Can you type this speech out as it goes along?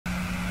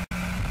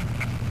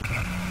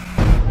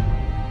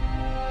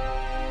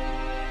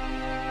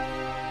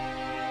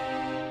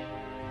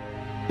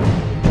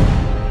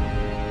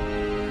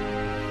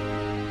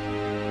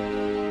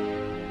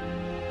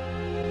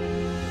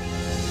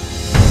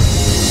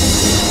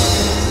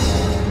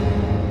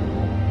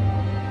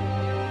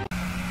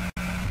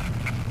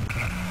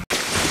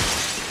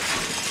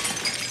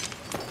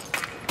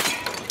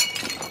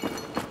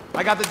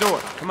I got the door.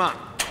 Come on.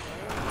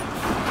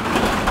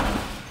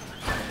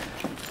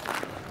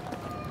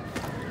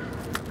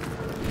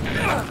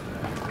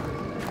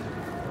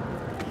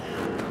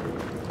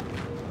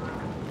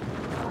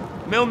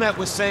 Milnet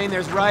was saying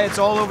there's riots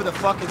all over the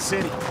fucking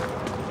city.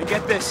 And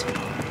get this,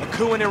 a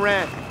coup in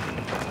Iran.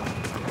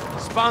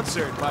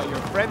 Sponsored by your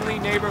friendly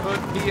neighborhood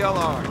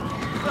PLR.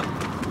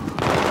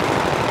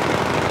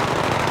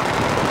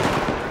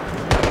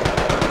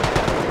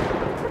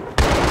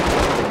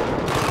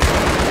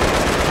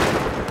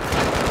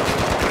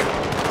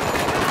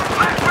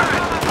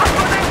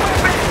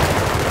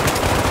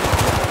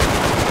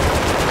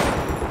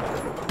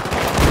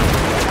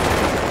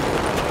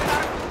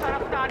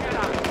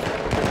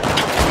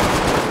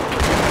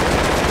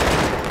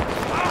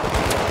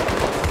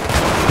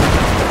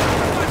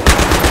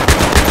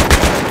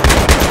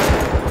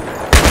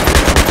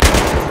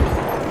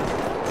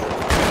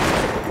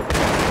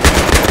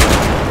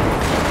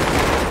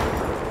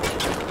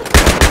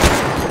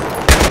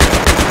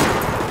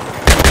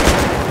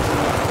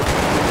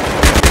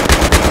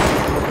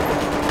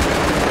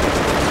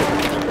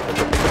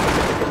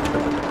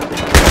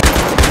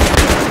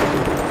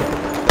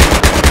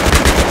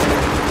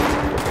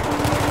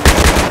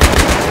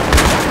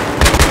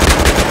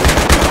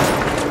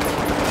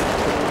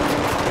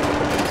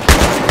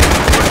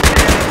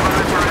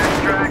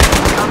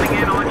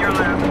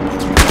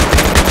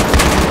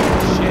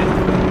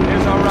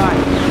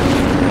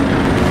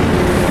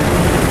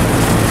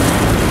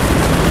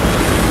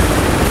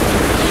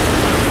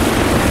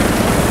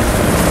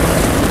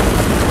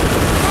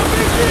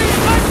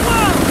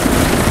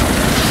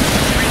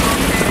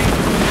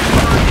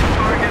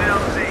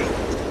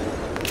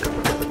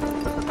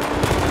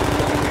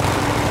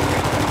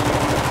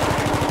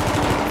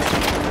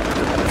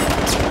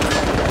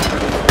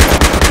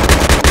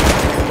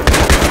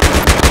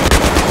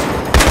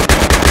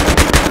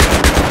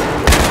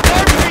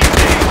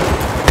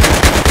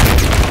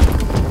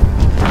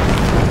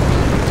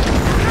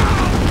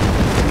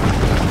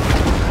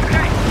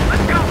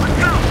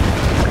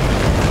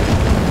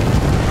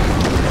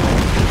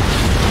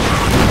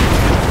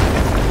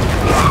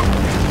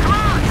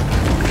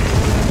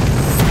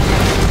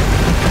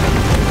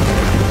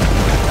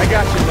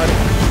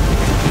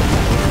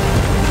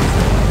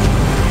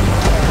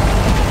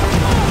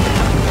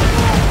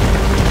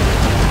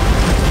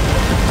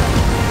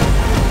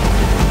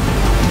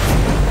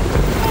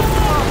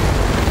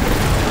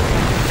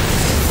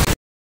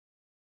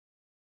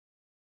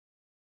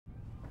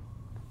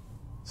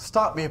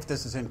 Stop me if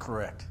this is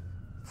incorrect.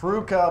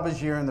 Farouk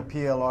al-Bashir and the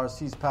PLR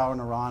seized power in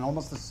Iran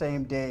almost the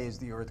same day as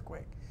the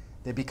earthquake.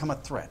 They become a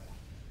threat.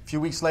 A few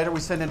weeks later, we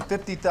send in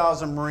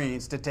 50,000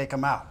 Marines to take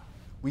them out.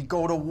 We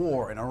go to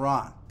war in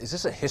Iran. Is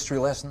this a history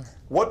lesson?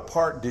 What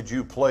part did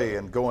you play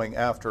in going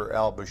after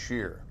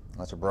al-Bashir?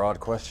 That's a broad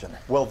question.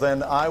 Well,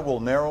 then I will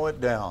narrow it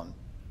down.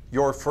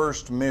 Your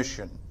first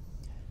mission.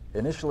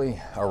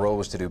 Initially, our role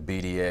was to do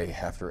BDA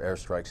after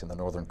airstrikes in the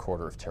northern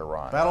quarter of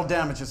Tehran. Battle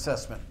damage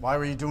assessment. Why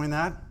were you doing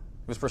that?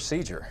 It was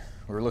procedure.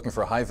 We were looking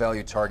for a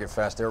high-value target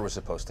fast air was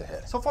supposed to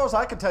hit. So far as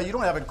I can tell, you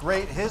don't have a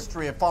great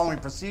history of following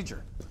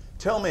procedure.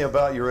 Tell me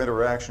about your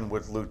interaction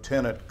with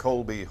Lieutenant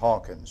Colby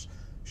Hawkins.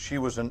 She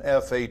was an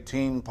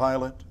F-18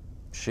 pilot?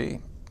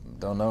 She?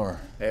 Don't know her.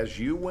 As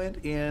you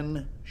went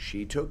in,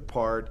 she took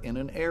part in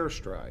an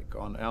airstrike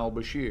on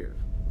al-Bashir.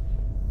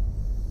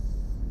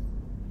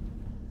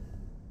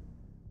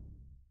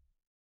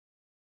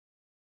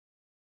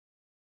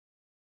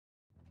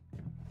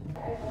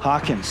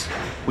 Hawkins,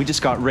 we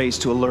just got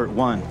raised to Alert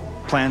 1.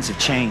 Plans have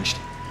changed.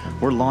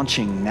 We're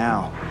launching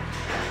now.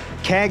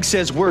 CAG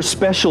says we're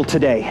special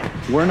today.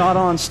 We're not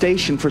on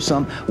station for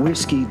some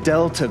Whiskey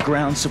Delta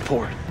ground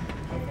support.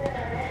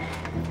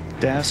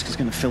 Dask is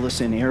gonna fill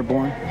us in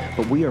airborne,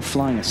 but we are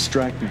flying a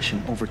strike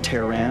mission over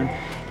Tehran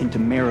into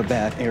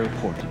Mehrabad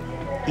Airport.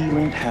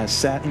 Eland has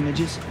sat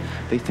images.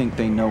 They think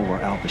they know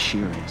where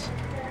al-Bashir is.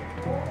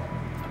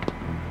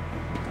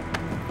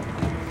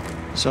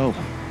 So,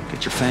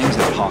 get your fangs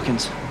out,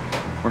 Hawkins.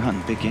 We're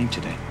hunting big game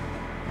today.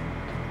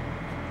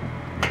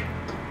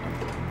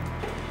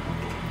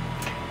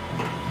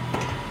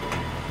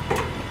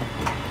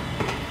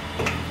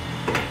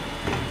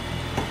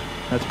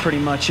 That's pretty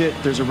much it.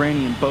 There's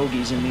Iranian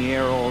bogeys in the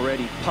air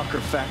already.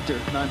 Pucker factor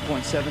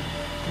 9.7.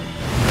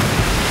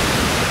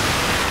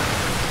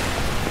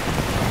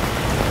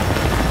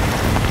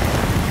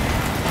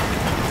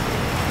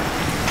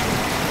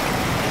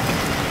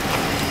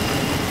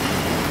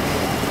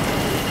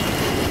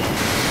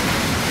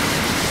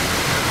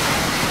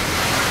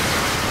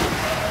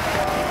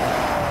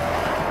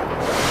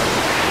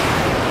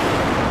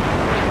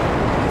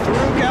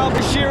 Farouk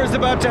al-Bashir is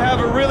about to have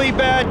a really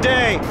bad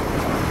day.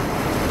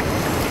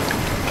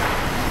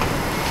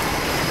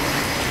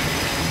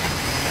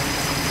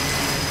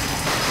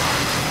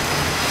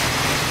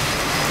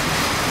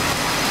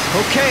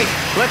 Okay,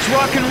 let's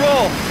rock and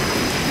roll.